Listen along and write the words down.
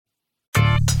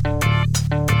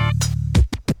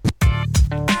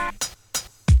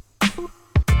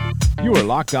You are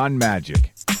Locked On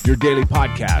Magic, your daily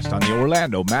podcast on the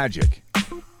Orlando Magic.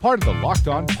 Part of the Locked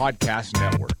On Podcast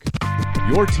Network.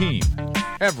 Your team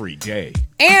every day.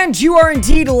 And you are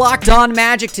indeed Locked On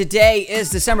Magic. Today is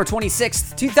December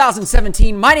 26th,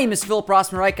 2017. My name is Philip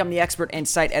Rossman-Reich. I'm the expert and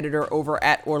site editor over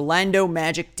at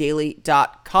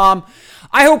OrlandoMagicDaily.com.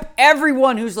 I hope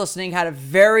everyone who's listening had a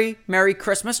very Merry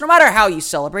Christmas, no matter how you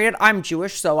celebrate it. I'm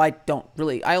Jewish, so I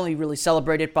only really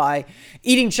celebrate it by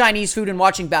eating Chinese food and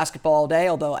watching basketball all day,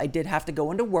 although I did have to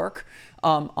go into work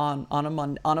on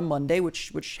a Monday,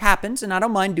 which happens, and I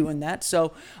don't mind doing that.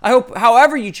 So I hope,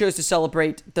 however you chose to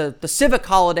celebrate the civic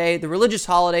holiday, the religious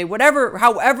holiday,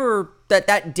 however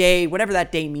that day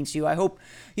means to you, I hope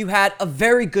you had a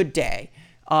very good day,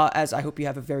 as I hope you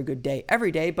have a very good day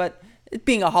every day, but it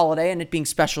being a holiday and it being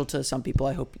special to some people,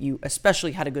 I hope you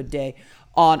especially had a good day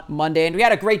on Monday. And we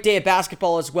had a great day of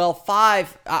basketball as well.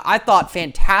 Five, I thought,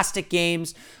 fantastic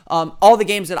games. All the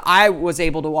games that I was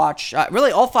able to watch, really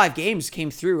all 5 games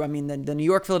came through. I mean, the New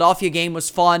York-Philadelphia game was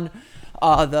fun.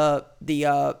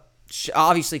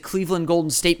 Obviously Cleveland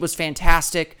Golden State was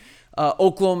fantastic.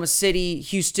 Oklahoma City,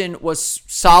 Houston was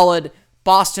solid.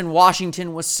 Boston,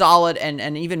 Washington was solid.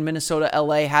 And even Minnesota,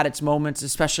 LA had its moments,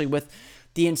 especially with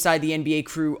the Inside the NBA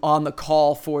crew on the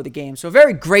call for the game. So a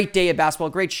very great day of basketball,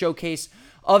 great showcase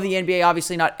of the NBA.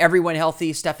 Obviously not everyone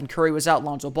healthy. Stephen Curry was out,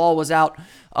 Lonzo Ball was out,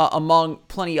 among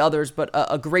plenty others, but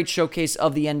a great showcase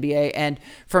of the NBA. And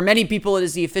for many people, it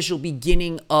is the official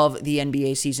beginning of the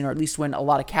NBA season, or at least when a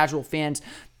lot of casual fans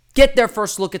get their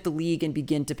first look at the league and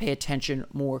begin to pay attention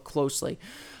more closely.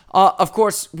 Of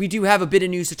course, we do have a bit of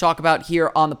news to talk about here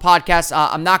on the podcast.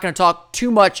 I'm not going to talk too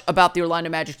much about the Orlando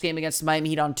Magic game against the Miami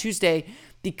Heat on Tuesday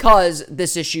because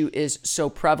this issue is so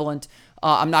prevalent.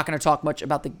 I'm not going to talk much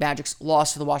about the Magic's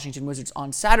loss to the Washington Wizards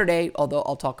on Saturday, although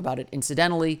I'll talk about it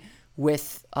incidentally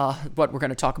with what we're going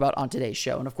to talk about on today's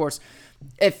show. And of course,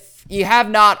 if you have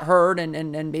not heard,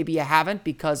 and maybe you haven't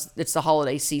because it's the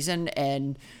holiday season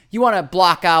and you want to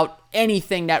block out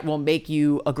anything that will make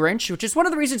you a Grinch, which is one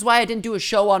of the reasons why I didn't do a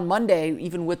show on Monday,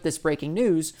 even with this breaking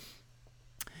news.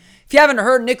 If you haven't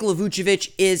heard, Nikola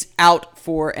Vucevic is out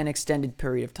for an extended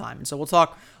period of time. And so we'll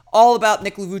talk all about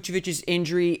Nikola Vucevic's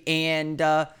injury and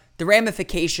the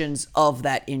ramifications of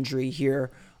that injury here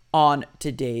on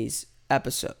today's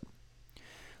episode.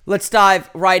 Let's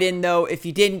dive right in, though. If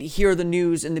you didn't hear the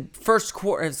news, in the first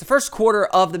quarter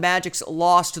of the Magic's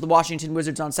loss to the Washington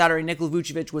Wizards on Saturday, Nikola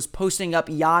Vucevic was posting up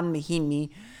Ian Mahinmi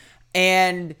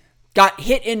and got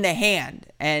hit in the hand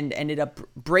and ended up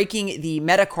breaking the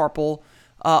metacarpal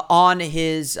on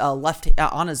his left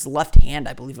hand,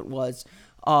 I believe it was.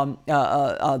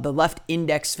 The left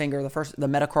index finger, the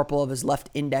metacarpal of his left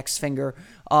index finger.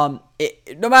 No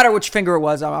matter which finger it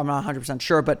was, I'm not 100%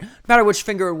 sure, but no matter which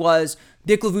finger it was,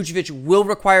 Nikola Vucevic will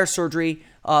require surgery.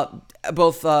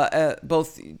 Both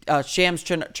Shams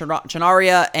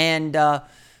Charania and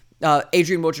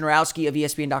Adrian Wojnarowski of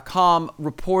ESPN.com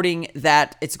reporting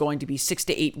that it's going to be 6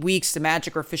 to 8 weeks. The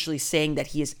Magic are officially saying that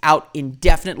he is out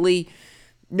indefinitely.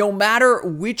 No matter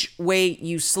which way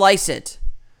you slice it,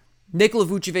 Nikola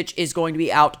Vucevic is going to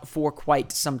be out for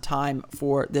quite some time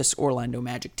for this Orlando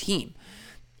Magic team.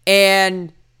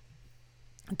 And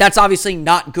that's obviously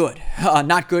not good.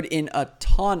 Not good in a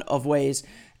ton of ways,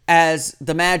 as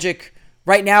the Magic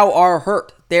right now are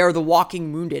hurt. They are the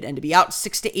walking wounded, and to be out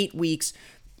 6 to 8 weeks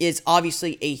is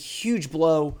obviously a huge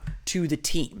blow to the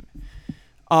team.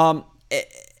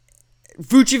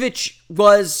 Vucevic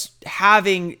was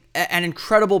having an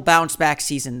incredible bounce back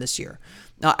season this year.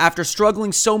 After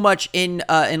struggling so much in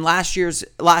last year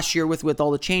with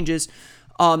all the changes,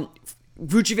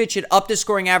 Vucevic had upped his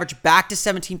scoring average back to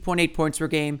 17.8 points per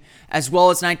game, as well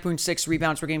as 9.6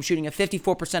 rebounds per game, shooting a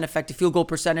 54% effective field goal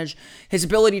percentage. His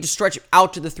ability to stretch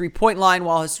out to the three-point line,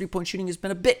 while his three-point shooting has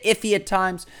been a bit iffy at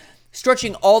times,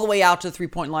 stretching all the way out to the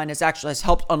three-point line has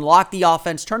helped unlock the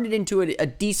offense, turned it into a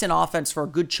decent offense for a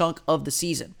good chunk of the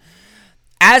season.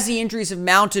 As the injuries have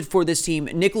mounted for this team,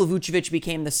 Nikola Vucevic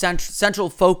became the central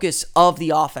focus of the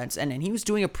offense, and he was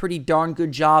doing a pretty darn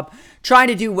good job trying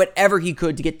to do whatever he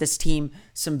could to get this team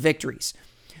some victories.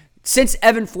 Since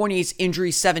Evan Fournier's injury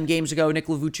 7 games ago,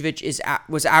 Nikola Vucevic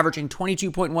was averaging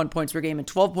 22.1 points per game and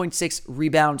 12.6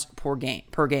 rebounds per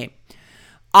game.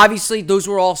 Obviously, those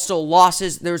were all still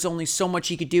losses. There's only so much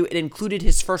he could do. It included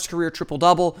his first career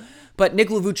triple-double, but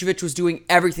Nikola Vucevic was doing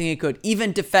everything he could,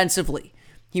 even defensively.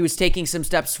 He was taking some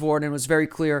steps forward, and it was very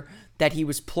clear that he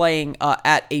was playing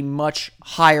at a much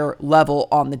higher level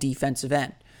on the defensive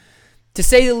end. To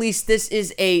say the least, this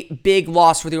is a big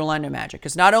loss for the Orlando Magic,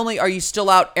 because not only are you still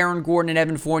out Aaron Gordon and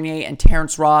Evan Fournier and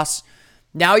Terrence Ross,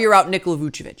 now you're out Nikola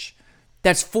Vucevic.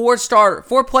 That's four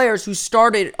players who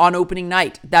started on opening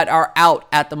night that are out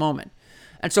at the moment.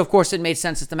 And so, of course, it made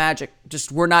sense that the Magic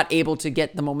just were not able to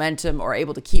get the momentum or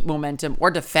able to keep momentum or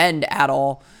defend at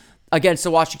all against the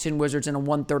Washington Wizards in a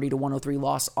 130-103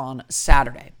 loss on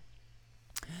Saturday.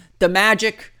 The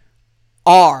Magic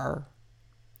are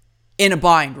in a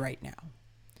bind right now.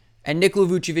 And Nikola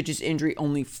Vucevic's injury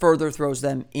only further throws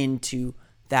them into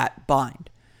that bind.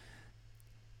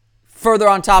 Further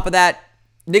on top of that,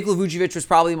 Nikola Vucevic was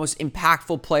probably the most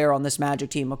impactful player on this Magic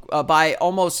team by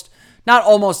not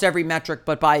almost every metric,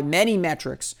 but by many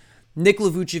metrics.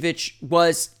 Nikola Vucevic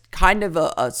was kind of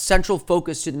a central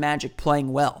focus to the Magic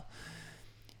playing well.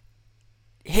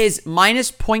 His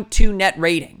minus 0.2 net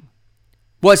rating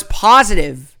was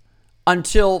positive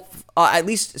until at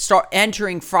least start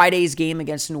entering Friday's game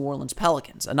against the New Orleans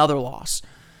Pelicans, another loss.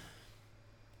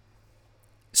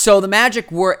 So the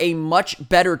Magic were a much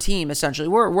better team, essentially.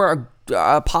 We're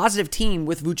a positive team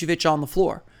with Vucevic on the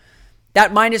floor.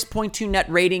 That minus 0.2 net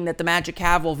rating that the Magic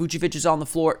have while Vucevic is on the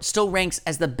floor still ranks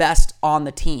as the best on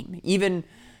the team. Even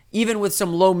with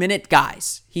some low-minute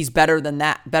guys, he's better than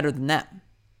them.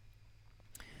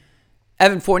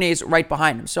 Evan Fournier is right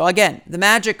behind him. So again, the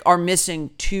Magic are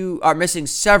missing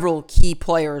several key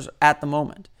players at the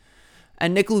moment.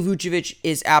 And Nikola Vucevic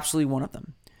is absolutely one of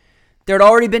them. There had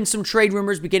already been some trade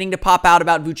rumors beginning to pop out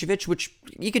about Vucevic, which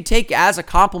you could take as a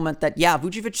compliment that, yeah,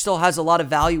 Vucevic still has a lot of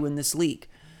value in this league.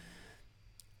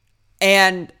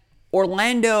 And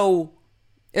Orlando,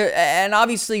 and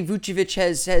obviously Vucevic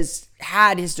has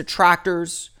had his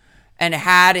detractors and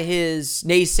had his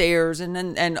naysayers,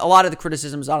 and a lot of the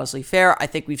criticism is honestly fair. I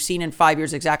think we've seen in 5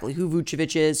 years exactly who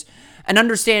Vucevic is and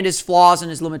understand his flaws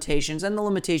and his limitations and the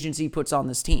limitations he puts on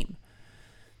this team.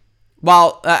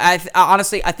 While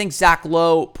honestly, I think Zach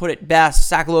Lowe put it best.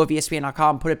 Zach Lowe of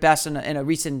ESPN.com put it best in a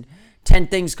recent 10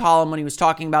 Things column when he was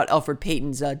talking about Elfrid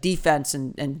Payton's defense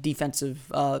and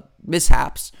defensive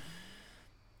mishaps.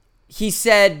 He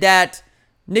said that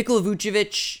Nikola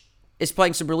Vucevic is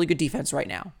playing some really good defense right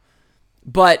now,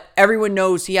 but everyone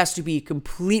knows he has to be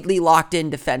completely locked in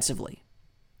defensively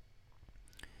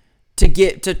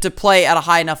to play at a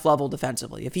high enough level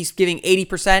defensively. If he's giving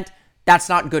 80%, that's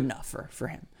not good enough for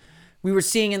him. We were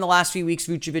seeing in the last few weeks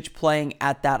Vucevic playing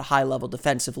at that high level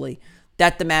defensively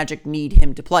that the Magic need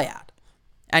him to play at.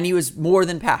 And he was more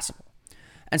than passable.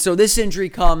 And so this injury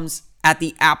comes at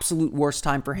the absolute worst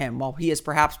time for him, while he is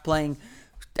perhaps playing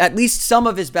at least some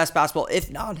of his best basketball, if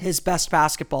not his best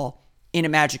basketball, in a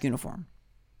Magic uniform.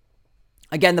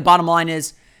 Again, the bottom line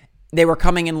is they were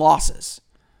coming in losses.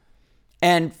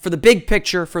 And for the big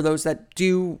picture, for those that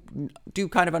do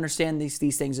kind of understand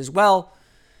these things as well,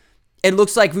 it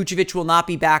looks like Vucevic will not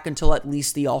be back until at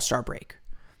least the All-Star break.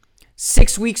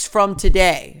 6 weeks from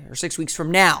today, or 6 weeks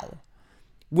from now,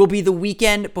 will be the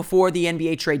weekend before the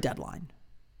NBA trade deadline.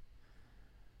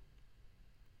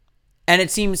 And it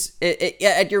seems,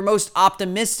 at your most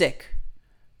optimistic,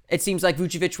 it seems like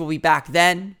Vucevic will be back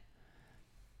then.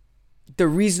 The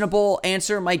reasonable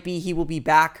answer might be he will be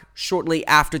back shortly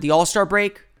after the All-Star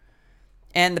break.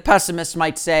 And the pessimist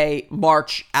might say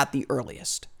March at the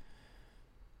earliest.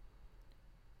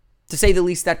 To say the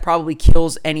least, that probably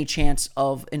kills any chance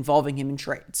of involving him in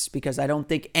trades, because I don't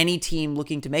think any team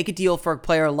looking to make a deal for a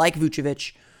player like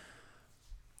Vucevic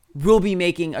will be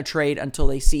making a trade until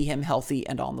they see him healthy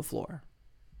and on the floor.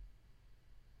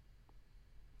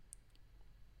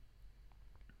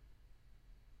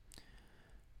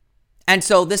 And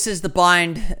so this is the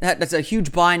bind. That's a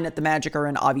huge bind that the Magic are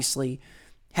in, obviously,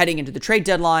 heading into the trade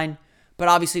deadline, but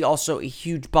obviously also a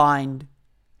huge bind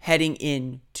heading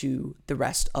into the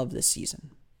rest of the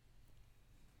season.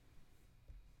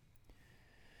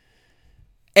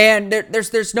 And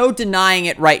there's no denying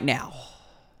it right now.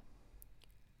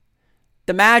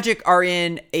 The Magic are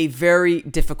in a very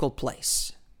difficult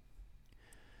place.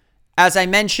 As I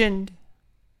mentioned,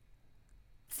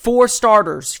 4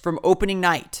 starters from opening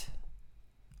night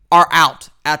are out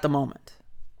at the moment.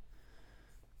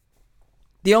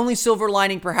 The only silver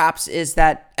lining, perhaps, is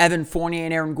that Evan Fournier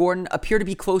and Aaron Gordon appear to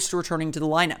be close to returning to the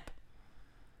lineup.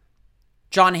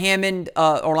 John Hammond,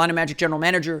 Orlando Magic general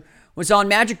manager, was on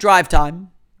Magic Drive Time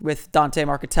with Dante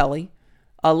Marchitelli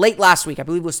late last week, I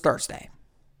believe it was Thursday,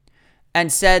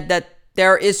 and said that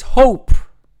there is hope,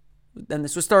 and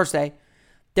this was Thursday,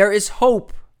 there is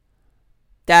hope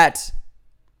that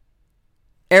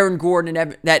Aaron Gordon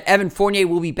and that Evan Fournier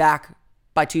will be back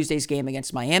by Tuesday's game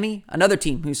against Miami, another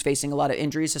team who's facing a lot of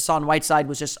injuries. Hassan Whiteside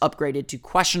was just upgraded to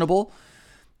questionable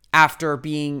after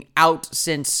being out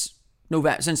since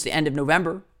the end of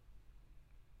November.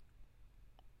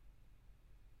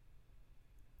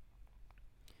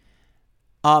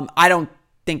 I don't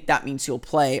think that means he'll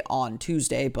play on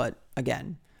Tuesday, but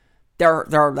again,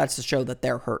 that's to show that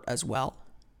they're hurt as well.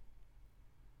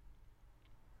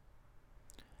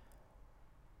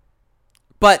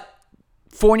 But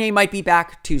Fournier might be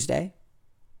back Tuesday.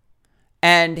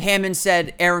 And Hammond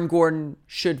said Aaron Gordon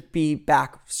should be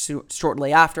back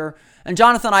shortly after. And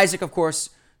Jonathan Isaac, of course,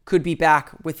 could be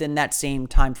back within that same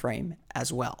time frame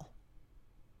as well.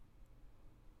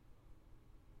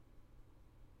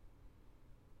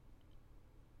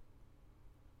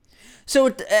 So,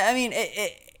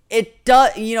 it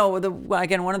does,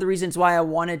 again, one of the reasons why I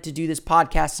wanted to do this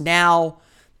podcast now,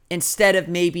 instead of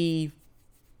maybe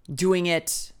doing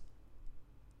it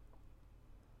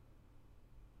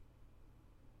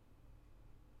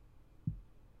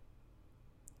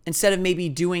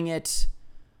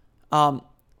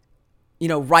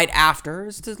right after,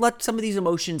 is to let some of these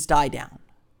emotions die down.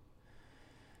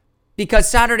 Because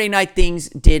Saturday night things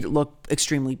did look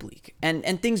extremely bleak.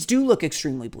 And things do look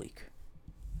extremely bleak.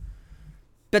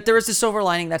 But there is a silver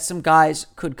lining that some guys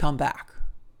could come back.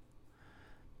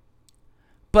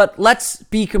 But let's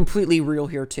be completely real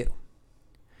here too.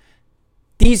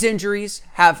 These injuries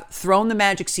have thrown the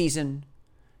Magic season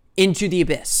into the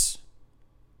abyss.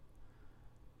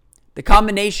 The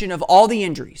combination of all the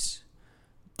injuries,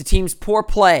 the team's poor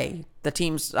play, the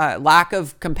team's lack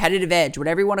of competitive edge,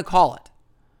 whatever you want to call it,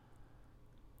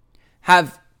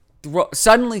 have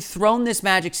suddenly thrown this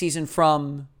Magic season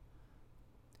from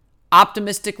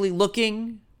optimistically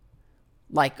looking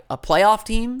like a playoff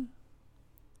team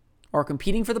or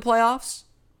competing for the playoffs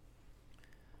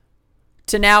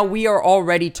to now we are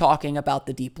already talking about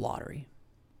the deep lottery.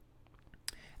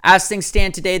 As things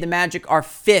stand today, the Magic are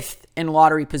 5th in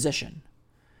lottery position.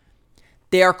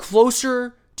 They are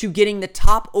closer to getting the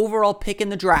top overall pick in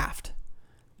the draft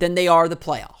than they are the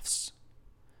playoffs.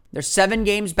 They're 7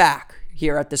 games back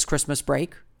here at this Christmas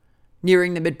break,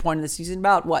 nearing the midpoint of the season.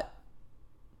 About what?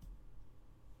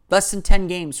 Less than 10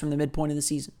 games from the midpoint of the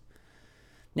season.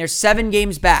 They're 7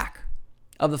 games back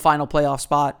of the final playoff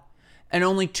spot and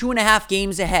only 2.5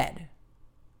 games ahead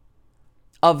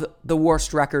of the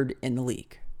worst record in the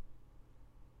league.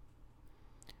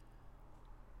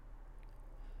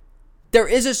 There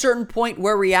is a certain point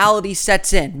where reality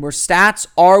sets in, where stats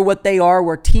are what they are,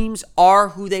 where teams are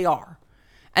who they are.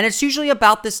 And it's usually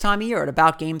about this time of year, at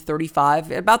about game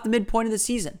 35, about the midpoint of the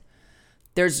season.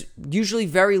 There's usually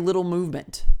very little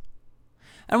movement.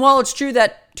 And while it's true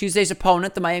that Tuesday's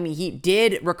opponent, the Miami Heat,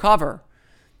 did recover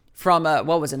from an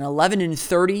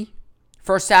 11-30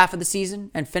 first half of the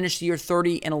season and finish the year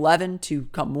 30-11 to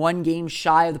come 1 game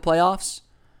shy of the playoffs,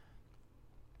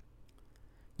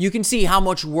 you can see how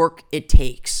much work it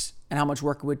takes and how much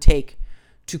work it would take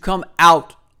to come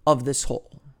out of this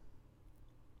hole.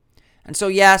 And so,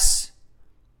 yes,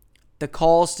 the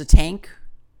calls to tank,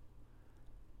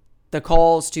 the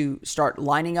calls to start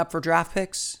lining up for draft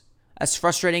picks, as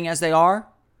frustrating as they are,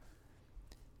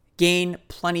 gain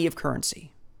plenty of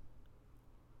currency.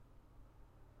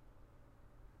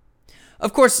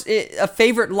 Of course, a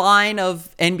favorite line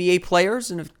of NBA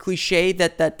players, and a cliche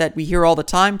that we hear all the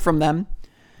time from them,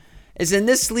 is in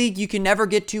this league, you can never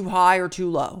get too high or too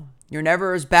low. You're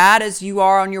never as bad as you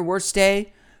are on your worst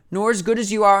day, nor as good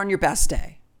as you are on your best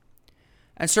day.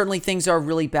 And certainly things are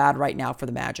really bad right now for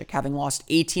the Magic, having lost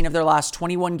 18 of their last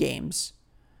 21 games.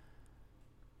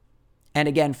 And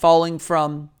again, falling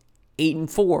from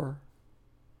 8-4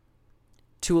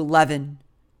 to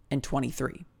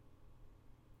 11-23.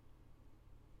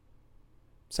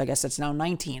 So I guess that's now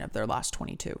 19 of their last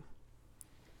 22.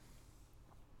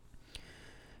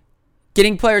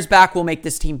 Getting players back will make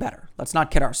this team better. Let's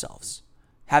not kid ourselves.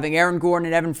 Having Aaron Gordon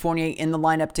and Evan Fournier in the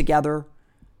lineup together,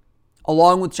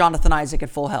 along with Jonathan Isaac at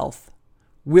full health,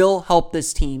 will help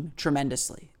this team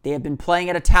tremendously. They have been playing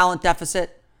at a talent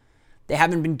deficit. They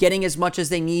haven't been getting as much as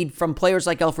they need from players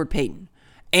like Elfrid Payton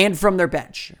and from their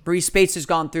bench. Marreese Speights has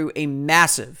gone through a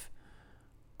massive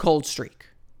cold streak.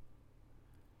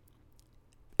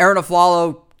 Aaron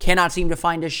Afflalo cannot seem to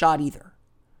find his shot either.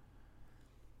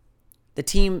 The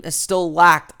team has still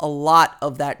lacked a lot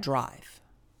of that drive.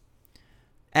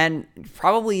 And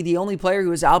probably the only player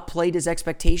who has outplayed his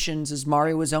expectations is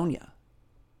Mario Hezonja.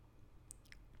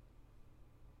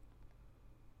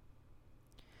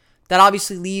 That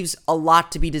obviously leaves a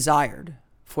lot to be desired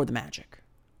for the Magic.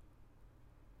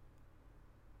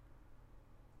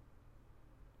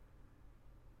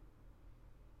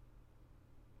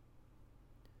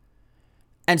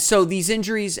 And so these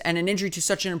injuries and an injury to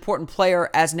such an important player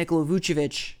as Nikola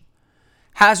Vucevic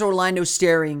has Orlando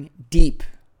staring deep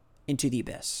into the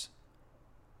abyss.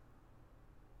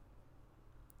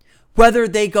 Whether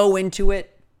they go into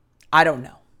it, I don't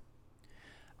know.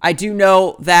 I do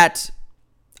know that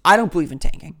I don't believe in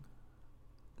tanking.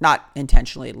 Not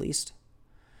intentionally, at least.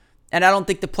 And I don't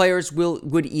think the players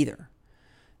would either.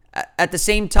 At the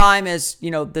same time as,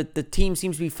 the team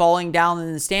seems to be falling down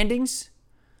in the standings,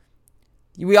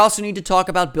 we also need to talk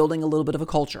about building a little bit of a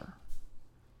culture.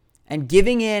 And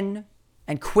giving in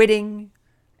and quitting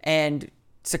and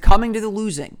succumbing to the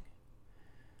losing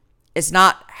is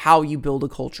not how you build a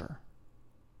culture.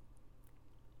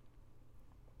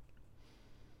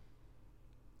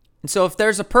 And so if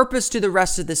there's a purpose to the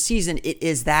rest of the season, it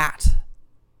is that.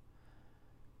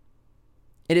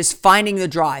 It is finding the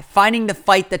drive, finding the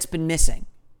fight that's been missing.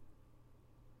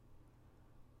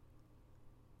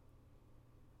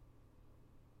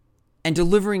 And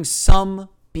delivering some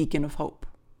beacon of hope,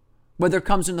 whether it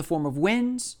comes in the form of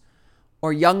wins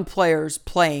or young players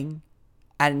playing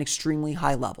at an extremely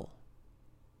high level.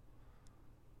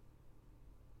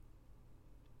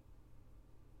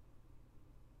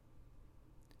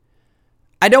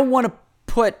 I don't want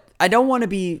to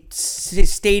be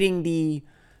stating the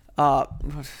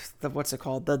what's it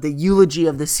called? The eulogy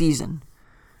of the season.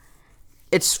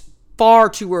 It's far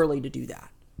too early to do that.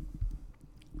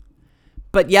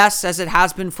 But yes, as it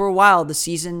has been for a while, the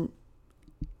season,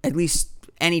 at least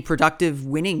any productive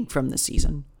winning from the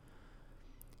season,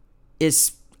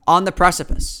 is on the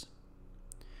precipice.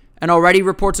 And already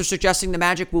reports are suggesting the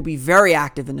Magic will be very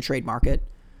active in the trade market,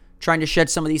 trying to shed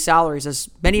some of these salaries, as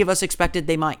many of us expected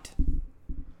they might.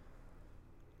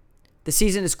 The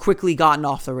season has quickly gotten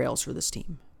off the rails for this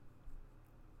team.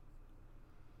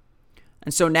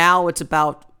 And so now it's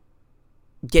about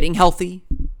getting healthy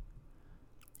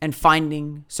and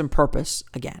finding some purpose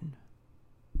again.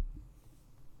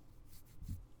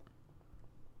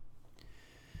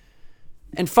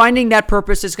 And finding that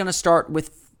purpose is going to start with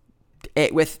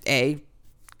a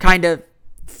kind of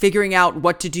figuring out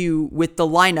what to do with the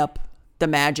lineup the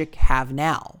Magic have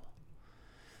now.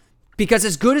 Because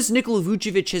as good as Nikola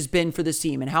Vucevic has been for this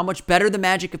team and how much better the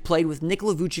Magic have played with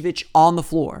Nikola Vucevic on the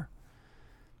floor,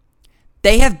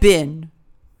 they have been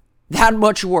that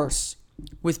much worse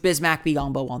with Bismack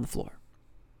Biyombo on the floor.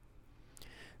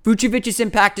 Vucevic's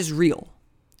impact is real,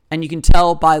 and you can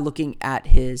tell by looking at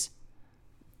his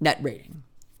net rating.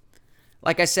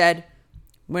 Like I said,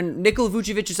 when Nikola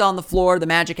Vucevic is on the floor, the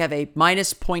Magic have a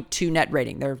minus 0.2 net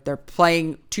rating. They're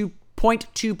playing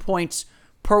 2.2 points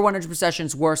per 100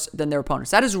 possessions worse than their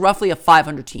opponents. That is roughly a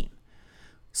 500 team.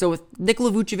 So with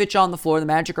Nikola Vucevic on the floor, the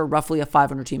Magic are roughly a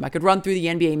 500 team. I could run through the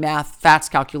NBA math FATS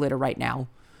calculator right now,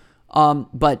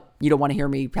 but you don't want to hear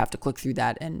me have to click through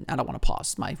that, and I don't want to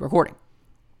pause my recording.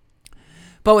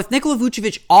 But with Nikola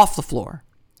Vucevic off the floor,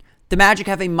 the Magic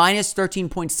have a minus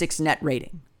 13.6 net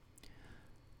rating.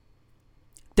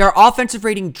 Their offensive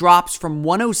rating drops from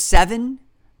 107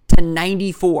 to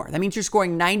 94. That means you're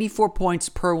scoring 94 points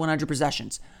per 100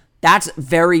 possessions. That's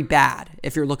very bad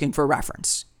if you're looking for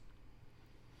reference.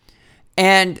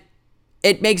 And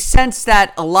it makes sense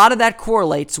that a lot of that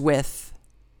correlates with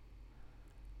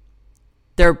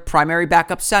their primary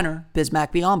backup center,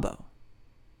 Bismack Biyombo.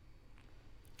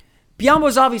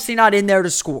 Biyombo's obviously not in there to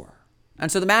score.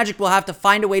 And so the Magic will have to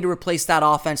find a way to replace that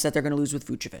offense that they're going to lose with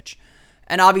Vucevic.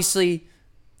 And obviously,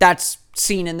 that's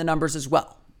seen in the numbers as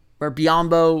well, where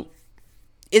Biyombo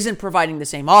isn't providing the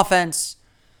same offense,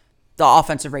 the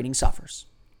offensive rating suffers.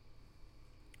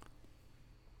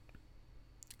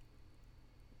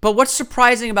 But what's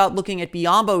surprising about looking at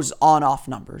Biyombo's on-off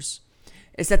numbers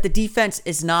is that the defense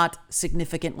is not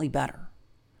significantly better.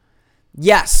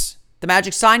 Yes, the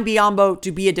Magic signed Biyombo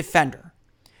to be a defender,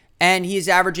 and he is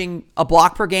averaging a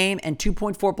block per game and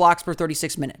 2.4 blocks per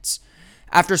 36 minutes.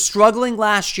 After struggling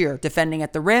last year defending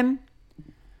at the rim,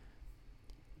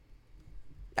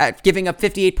 giving up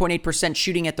 58.8%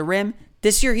 shooting at the rim,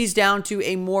 this year he's down to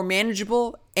a more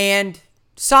manageable and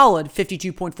solid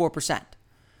 52.4%.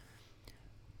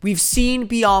 We've seen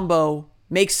Biyombo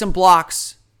make some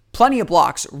blocks, plenty of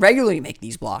blocks, regularly make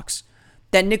these blocks,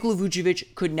 that Nikola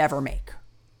Vucevic could never make.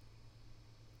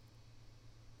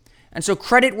 And so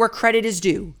credit where credit is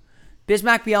due,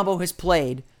 Bismack Biyombo has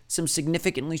played some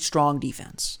significantly strong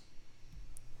defense.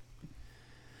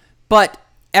 But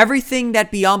everything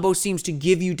that Biyombo seems to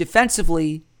give you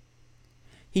defensively,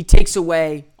 he takes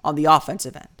away on the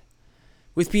offensive end.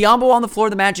 With Biyombo on the floor,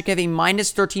 the Magic have a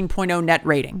minus 13.0 net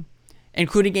rating,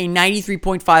 including a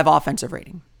 93.5 offensive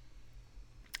rating.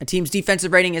 The team's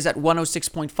defensive rating is at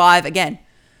 106.5. Again,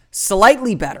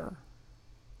 slightly better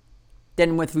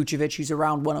than with Vucevic, who's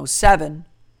around 107,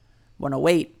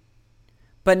 108,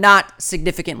 but not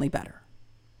significantly better.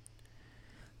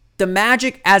 The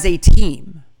Magic as a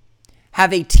team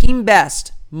have a team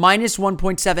best minus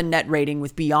 1.7 net rating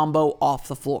with Biyombo off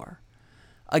the floor.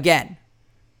 Again,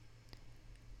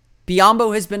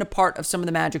 Biyombo has been a part of some of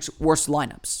the Magic's worst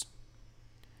lineups.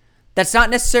 That's not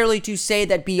necessarily to say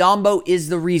that Biyombo is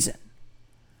the reason.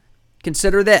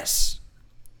 Consider this.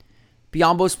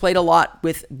 Biyombo's played a lot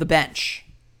with the bench.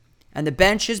 And the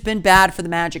bench has been bad for the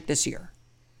Magic this year.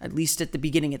 At least at the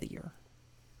beginning of the year.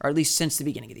 Or at least since the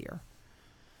beginning of the year.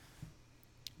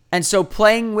 And so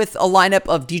playing with a lineup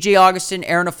of DJ Augustin,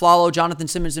 Aaron Aflalo, Jonathan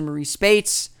Simmons, and Maurice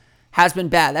Spates has been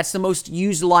bad. That's the most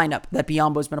used lineup that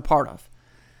Biyombo's been a part of.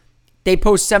 They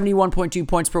post 71.2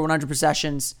 points per 100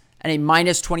 possessions and a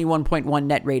minus 21.1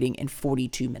 net rating in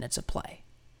 42 minutes of play.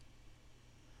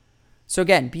 So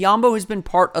again, Biyombo has been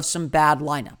part of some bad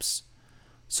lineups.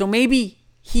 So maybe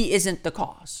he isn't the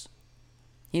cause.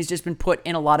 He's just been put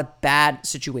in a lot of bad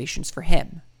situations for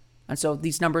him. And so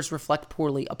these numbers reflect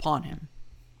poorly upon him.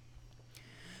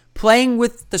 Playing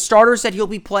with the starters that he'll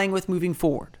be playing with moving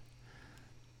forward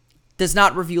does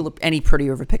not reveal any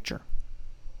prettier of a picture.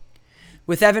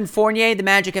 With Evan Fournier, the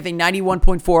Magic have a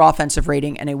 91.4 offensive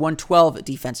rating and a 112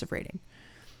 defensive rating.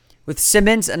 With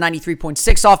Simmons, a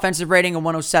 93.6 offensive rating and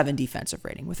 107 defensive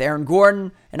rating. With Aaron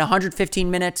Gordon, in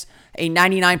 115 minutes, a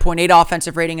 99.8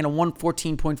 offensive rating and a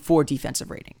 114.4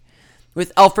 defensive rating.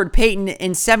 With Elfrid Payton,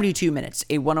 in 72 minutes,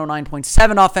 a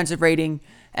 109.7 offensive rating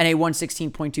and a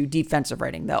 116.2 defensive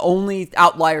rating. The only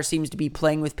outlier seems to be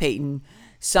playing with Payton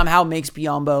somehow makes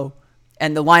Biyombo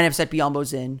and the lineups that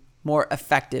Biyombo's in more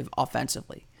effective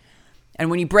offensively. And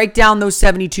when you break down those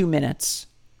 72 minutes,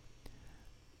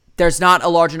 there's not a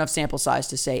large enough sample size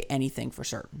to say anything for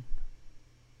certain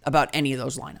about any of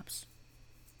those lineups.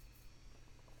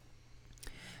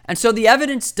 And so the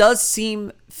evidence does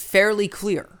seem fairly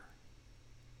clear.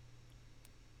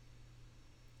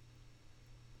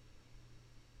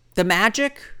 The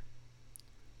Magic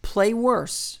play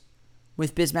worse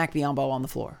with Bismack Biyombo on the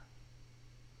floor.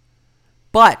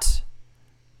 But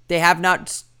they have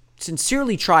not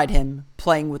sincerely tried him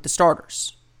playing with the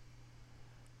starters.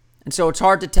 And so it's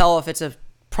hard to tell if it's a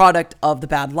product of the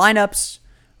bad lineups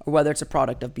or whether it's a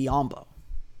product of Biyombo.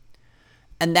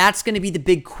 And that's going to be the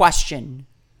big question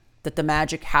that the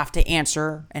Magic have to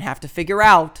answer and have to figure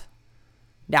out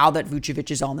now that Vucevic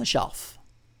is on the shelf.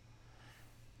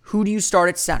 Who do you start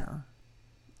at center?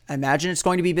 I imagine it's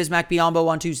going to be Bismack Biyombo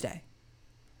on Tuesday.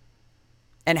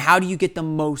 And how do you get the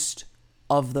most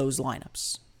of those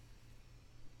lineups?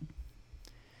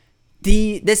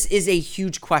 This is a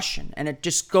huge question, and it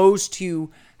just goes to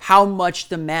how much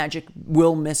the Magic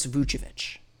will miss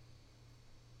Vucevic.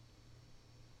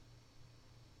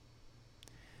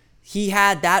 He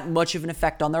had that much of an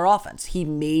effect on their offense. He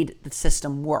made the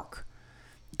system work.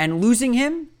 And losing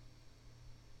him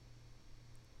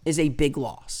is a big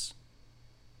loss.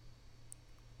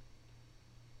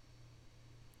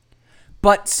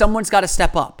 But someone's got to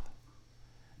step up.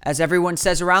 As everyone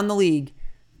says around the league,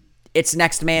 it's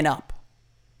next man up.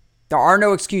 There are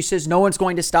no excuses. No one's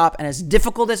going to stop. And as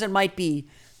difficult as it might be,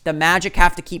 the Magic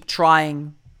have to keep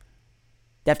trying.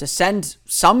 They have to send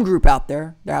some group out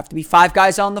there. There have to be 5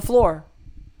 guys on the floor.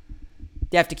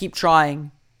 They have to keep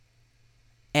trying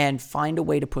and find a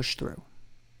way to push through.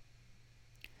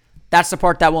 That's the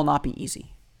part that will not be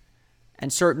easy.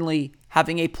 And certainly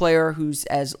having a player who's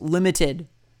as limited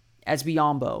as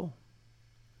Biyombo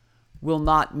will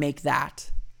not make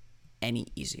that any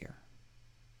easier.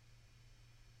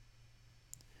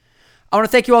 I want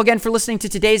to thank you all again for listening to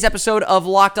today's episode of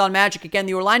Locked On Magic. Again,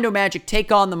 the Orlando Magic take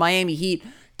on the Miami Heat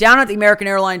down at the American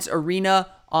Airlines Arena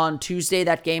on Tuesday.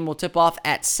 That game will tip off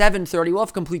at 7:30. We'll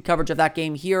have complete coverage of that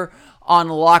game here on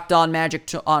Locked On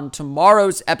Magic on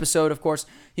tomorrow's episode. Of course,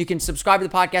 you can subscribe to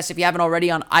the podcast if you haven't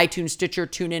already on iTunes, Stitcher,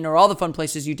 TuneIn, or all the fun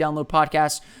places you download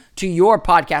podcasts to your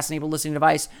podcast-enabled listening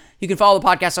device. You can follow the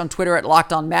podcast on Twitter at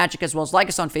Locked On Magic, as well as like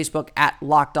us on Facebook at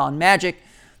Locked On Magic.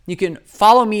 You can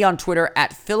follow me on Twitter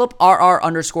at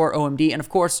PhilipRR_OMD. And of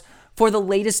course, for the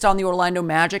latest on the Orlando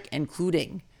Magic,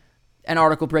 including an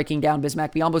article breaking down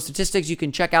Bismack Biyombo statistics, you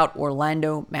can check out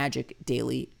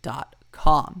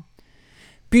OrlandoMagicDaily.com.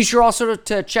 Be sure also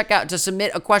to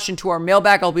submit a question to our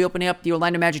mailbag. I'll be opening up the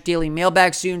Orlando Magic Daily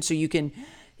mailbag soon, so you can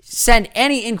send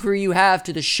any inquiry you have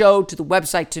to the show, to the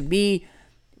website, to me,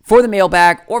 for the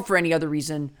mailbag, or for any other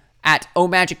reason, at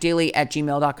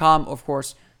omagicdaily@gmail.com. Of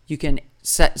course, you can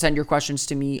send your questions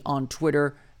to me on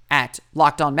Twitter at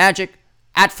LockedOnMagic,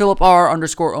 at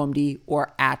PhilipR_OMD,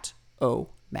 or at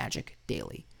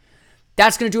OMagicDaily.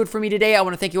 That's going to do it for me today. I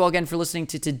want to thank you all again for listening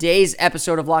to today's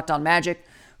episode of Locked On Magic.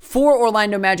 For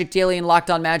Orlando Magic Daily and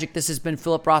Locked On Magic, this has been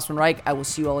Philip Rossman Reich. I will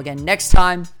see you all again next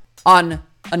time on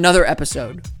another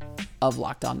episode of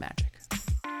Locked On Magic.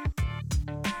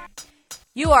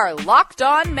 You are Locked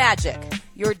On Magic,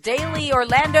 your daily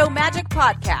Orlando Magic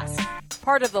podcast,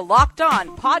 part of the Locked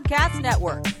On Podcast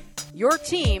Network. Your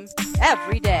team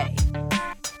every day.